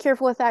want to be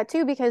careful with that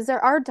too, because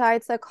there are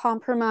diets that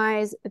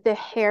compromise the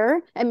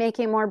hair and make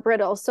it more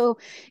brittle. So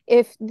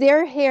if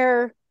their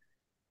hair,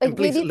 like, and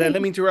please let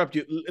me interrupt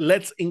you.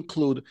 Let's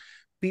include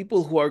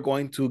people who are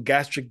going to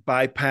gastric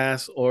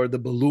bypass or the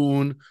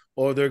balloon,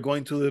 or they're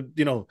going to the,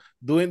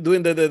 doing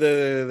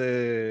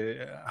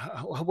the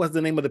what's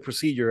the name of the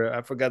procedure?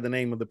 I forgot the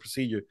name of the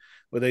procedure,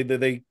 where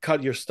they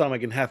cut your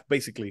stomach in half,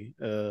 basically.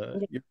 Yeah,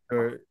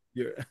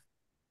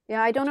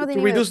 I don't know the to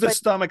name reduce of it, the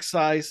stomach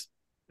size.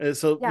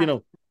 Yeah.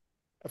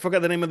 I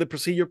forgot the name of the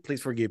procedure.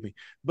 Please forgive me.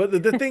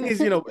 But the thing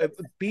is,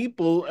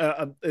 people,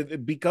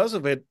 because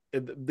of it,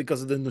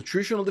 because of the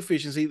nutritional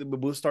deficiency,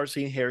 we'll start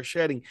seeing hair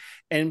shedding.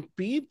 And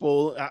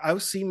people,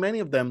 I've seen many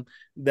of them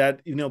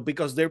that,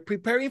 because they're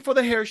preparing for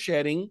the hair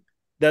shedding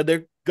that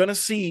they're going to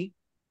see,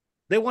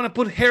 they want to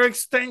put hair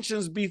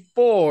extensions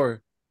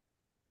before.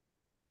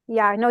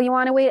 Yeah, no, you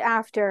want to wait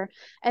after.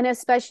 And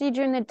especially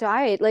during the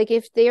diet. Like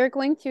if they are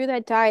going through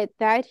that diet,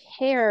 that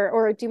hair,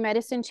 or do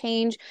medicine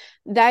change,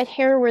 that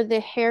hair where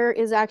the hair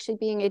is actually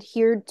being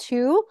adhered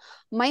to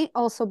might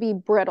also be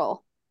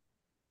brittle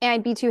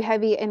and be too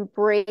heavy and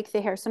break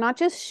the hair. So not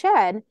just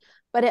shed,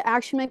 but it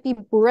actually might be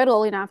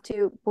brittle enough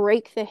to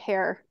break the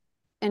hair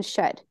and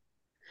shed.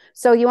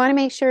 So you want to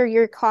make sure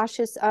you're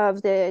cautious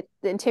of the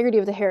integrity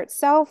of the hair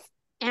itself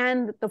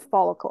and the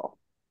follicle.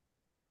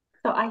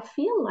 So I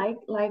feel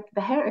like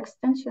the hair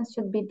extensions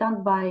should be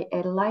done by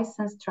a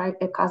licensed a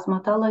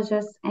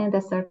cosmetologist and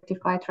a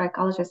certified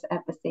trichologist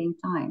at the same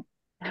time.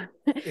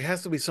 It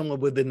has to be someone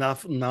with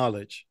enough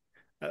knowledge.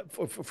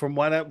 From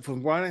what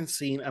I'm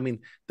seeing, I mean,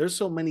 there's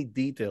so many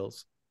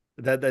details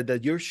that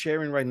you're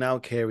sharing right now,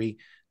 Carrie,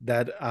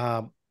 that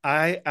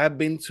I've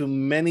been to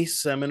many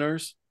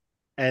seminars,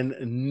 and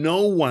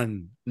no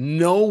one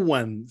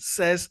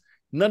says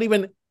not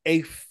even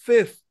a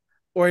fifth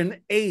or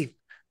an eighth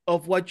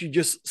of what you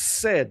just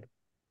said,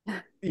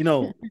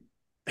 and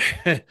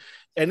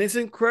it's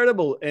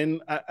incredible.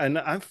 And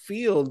I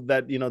feel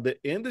that, the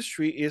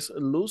industry is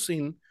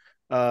losing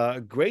a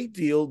great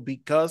deal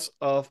because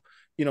of,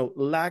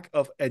 lack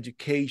of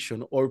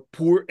education or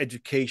poor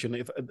education.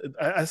 If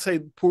I say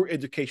poor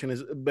education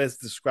is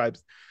best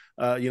describes,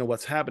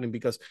 what's happening,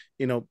 because,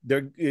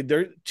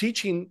 they're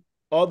teaching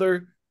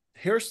other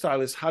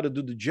hairstylists how to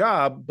do the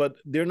job, but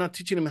they're not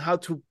teaching them how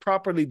to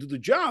properly do the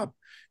job,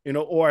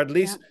 or at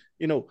least,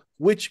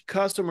 which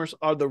customers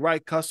are the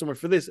right customer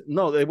for this.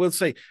 No, they will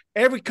say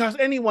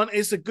anyone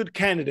is a good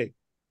candidate.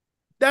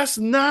 That's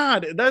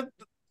not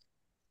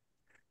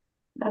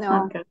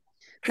not good.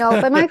 No,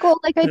 but Michael,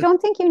 like, I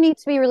don't think you need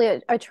to be really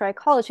a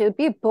trichologist. It would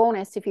be a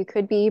bonus if you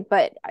could be,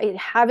 but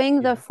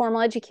having the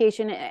formal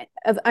education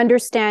of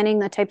understanding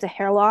the types of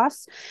hair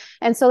loss.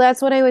 And so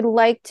that's what I would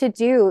like to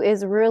do,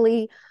 is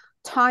really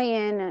tie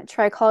in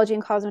trichology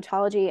and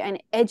cosmetology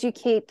and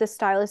educate the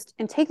stylist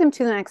and take them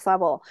to the next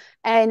level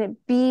and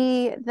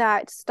be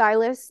that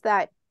stylist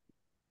that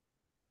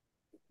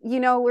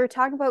we're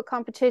talking about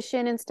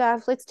competition and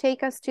stuff. Let's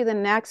take us to the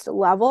next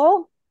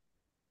level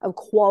of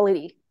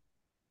quality.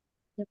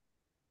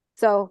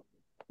 So,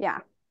 yeah.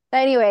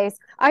 Anyways,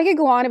 I could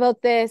go on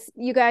about this.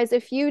 You guys,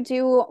 if you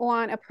do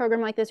want a program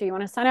like this or you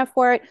want to sign up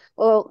for it,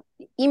 well,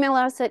 email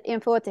us at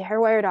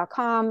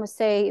info@thehairwire.com,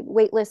 say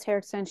waitlist hair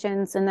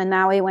extensions, and then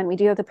that way when we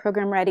do have the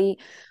program ready,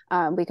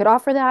 we could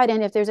offer that.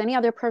 And if there's any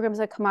other programs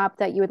that come up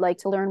that you would like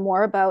to learn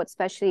more about,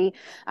 especially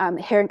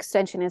hair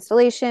extension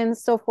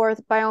installations, so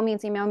forth, by all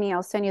means, email me.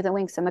 I'll send you the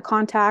links and the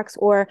contacts.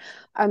 Or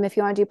if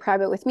you want to do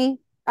private with me,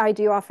 I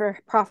do offer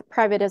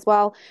private as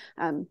well.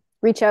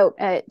 Reach out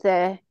at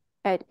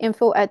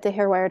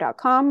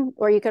info@thehairwire.com,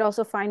 or you could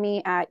also find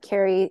me at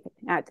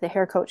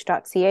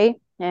Carrie@thehaircoach.ca,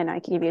 and I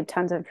can give you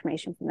tons of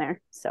information from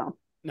there. So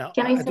now,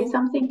 can I say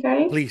something,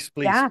 Carrie? Please.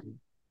 Yeah.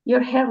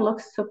 Your hair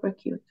looks super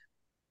cute.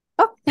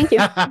 Oh, thank you.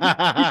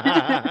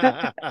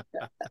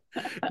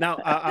 Now,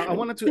 I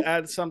wanted to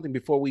add something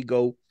before we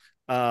go.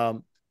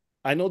 I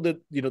know that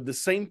the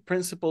same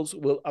principles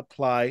will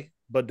apply,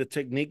 but the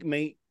technique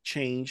may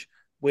change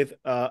with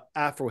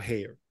Afro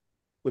hair,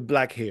 with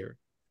black hair.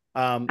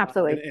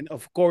 Absolutely. And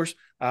of course,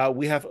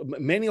 we have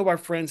many of our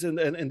friends in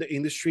the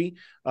industry,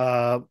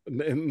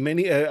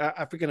 many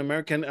African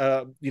American,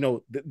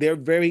 they're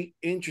very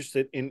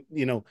interested in,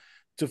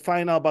 to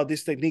find out about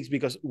these techniques,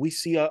 because we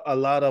see a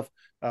lot of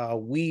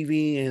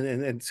weaving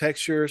and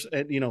textures,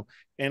 and,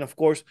 and of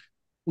course,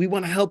 we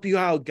want to help you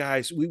out,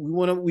 guys. We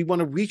want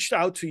to reach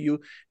out to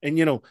you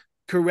and,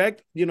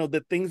 correct,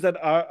 the things that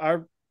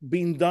are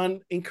being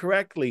done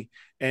incorrectly.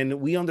 And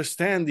we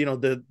understand,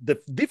 the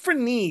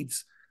different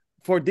needs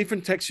for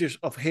different textures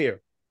of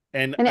hair.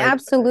 And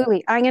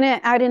absolutely, I'm going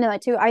to add into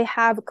that too. I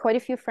have quite a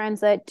few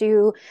friends that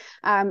do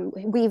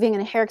weaving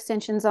and hair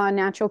extensions on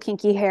natural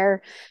kinky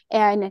hair,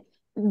 and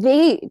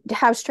they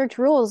have strict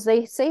rules.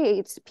 They say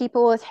it's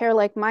people with hair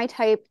like my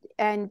type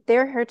and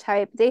their hair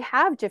type, they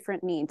have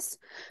different needs.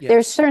 Yes.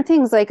 There's certain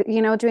things like,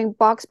 doing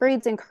box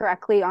braids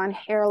incorrectly on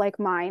hair like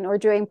mine, or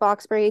doing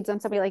box braids on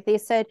somebody like they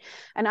said.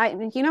 And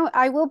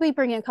I will be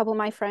bringing a couple of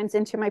my friends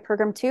into my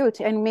program too.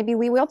 And maybe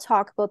we will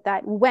talk about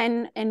that,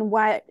 when and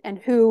what and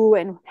who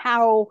and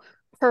how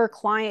per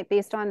client,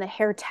 based on the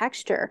hair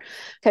texture,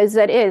 because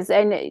that is,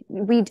 and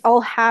we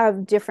all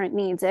have different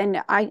needs.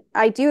 And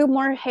I do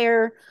more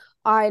hair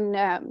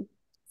on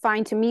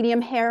fine to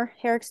medium hair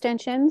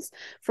extensions.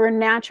 For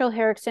natural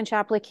hair extension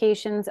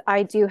applications,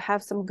 I do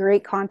have some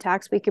great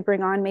contacts we could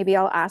bring on. Maybe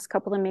I'll ask a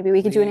couple of them. Maybe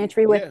we could do an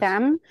interview with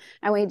them,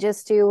 and we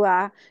just do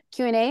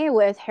Q&A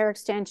with hair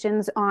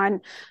extensions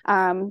on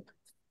fine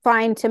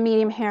to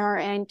medium hair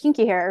and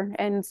kinky hair,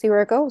 and see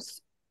where it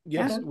goes.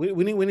 Yes,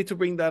 we need to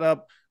bring that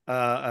up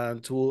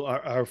to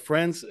our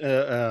friends,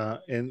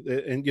 and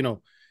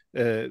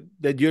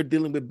that you're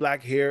dealing with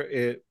black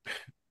hair.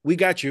 We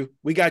got you.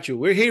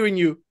 We're hearing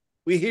you.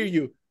 We hear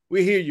you.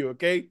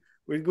 Okay.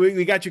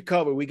 We got you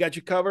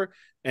covered.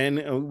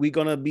 And we're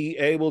going to be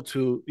able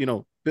to,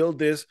 build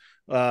this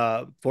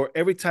for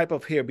every type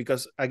of hair,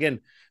 because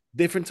again,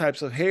 different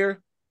types of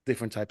hair,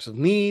 different types of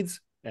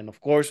needs. And of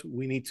course,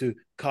 we need to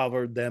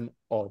cover them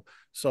all.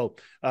 So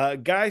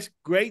guys,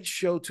 great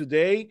show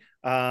today.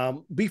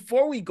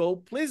 Before we go,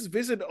 please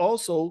visit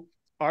also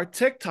our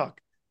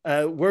TikTok,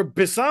 where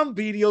Bissam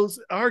videos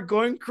are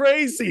going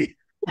crazy.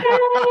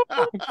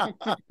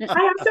 I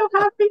am so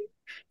happy.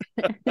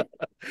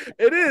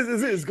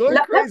 It's going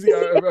crazy.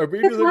 Our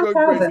videos are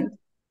going crazy.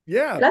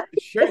 Yeah,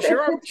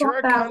 share our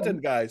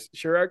content, guys.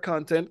 Share our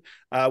content.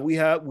 We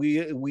are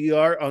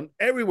on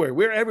everywhere.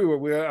 We're everywhere.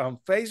 We're on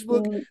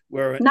Facebook.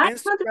 We're on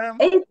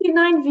Instagram.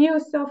 89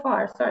 views so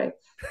far. Sorry.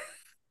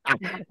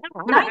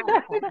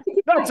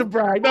 Not to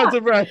brag.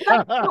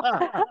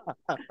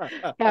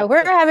 Yeah,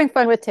 we're having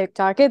fun with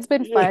TikTok. It's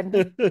been fun.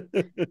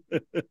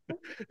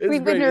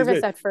 We've been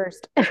nervous at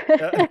first.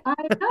 I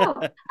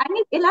know. I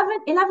need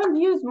 11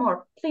 views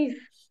more. Please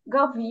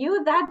go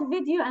view that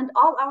video and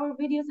all our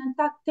videos on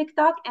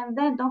TikTok, and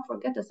then don't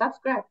forget to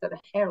subscribe to the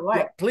Hair Wire.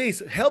 Yeah,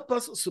 please help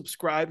us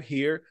subscribe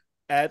here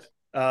at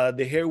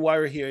the Hair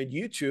Wire here at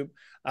YouTube.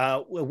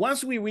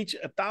 Once we reach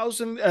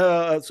 1,000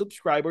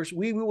 subscribers,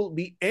 we will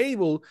be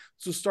able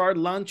to start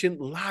launching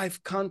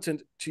live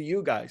content to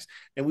you guys.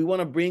 And we want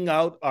to bring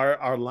out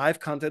our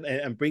live content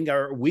and bring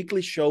our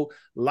weekly show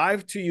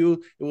live to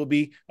you. It will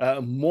be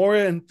more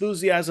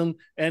enthusiasm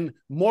and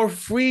more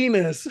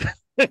freeness.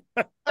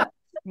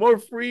 More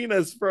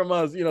freeness from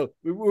us.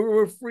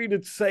 We're free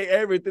to say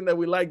everything that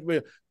we like,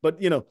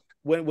 but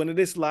when it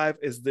is live,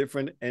 it's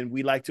different, and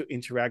we like to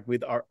interact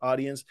with our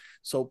audience.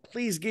 So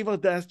please give us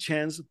that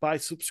chance by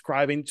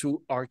subscribing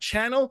to our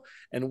channel.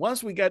 And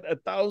once we get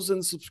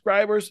 1,000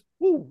 subscribers,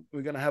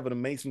 we're gonna have an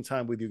amazing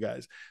time with you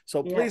guys.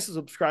 So please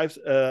subscribe,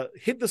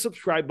 hit the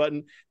subscribe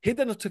button, hit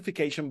the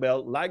notification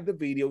bell, like the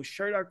video,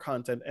 share our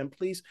content, and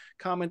please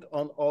comment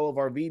on all of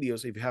our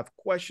videos. If you have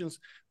questions,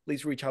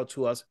 please reach out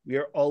to us. We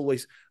are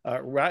always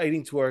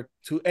writing to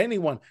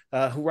anyone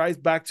who writes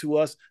back to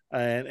us,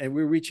 and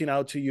we're reaching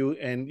out to you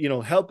and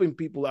helping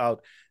people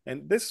out.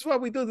 And this is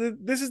what we do.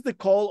 This is the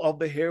call of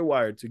the Hair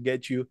Wire, to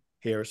get you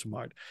Hair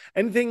Smart.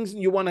 Anything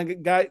you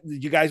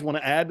guys want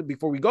to add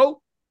before we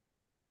go?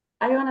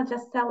 I want to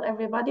just tell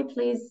everybody,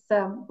 please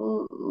tell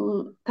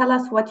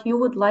us what you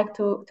would like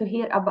to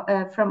hear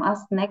from us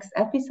next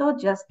episode.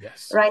 Just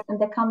write in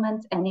the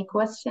comments any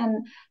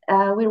question.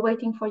 We're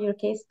waiting for your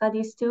case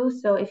studies too.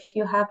 So if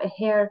you have a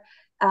hair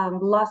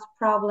loss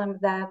problem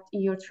that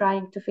you're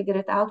trying to figure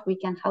it out, we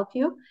can help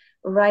you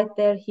right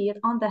there here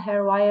on the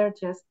Hair Wire.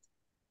 Just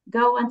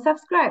go and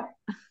subscribe.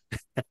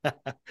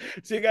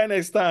 See you guys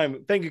next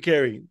time. Thank you,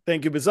 Carrie.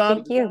 Thank you, Bizan.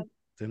 Thank you.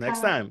 Till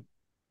next time.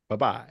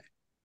 Bye-bye.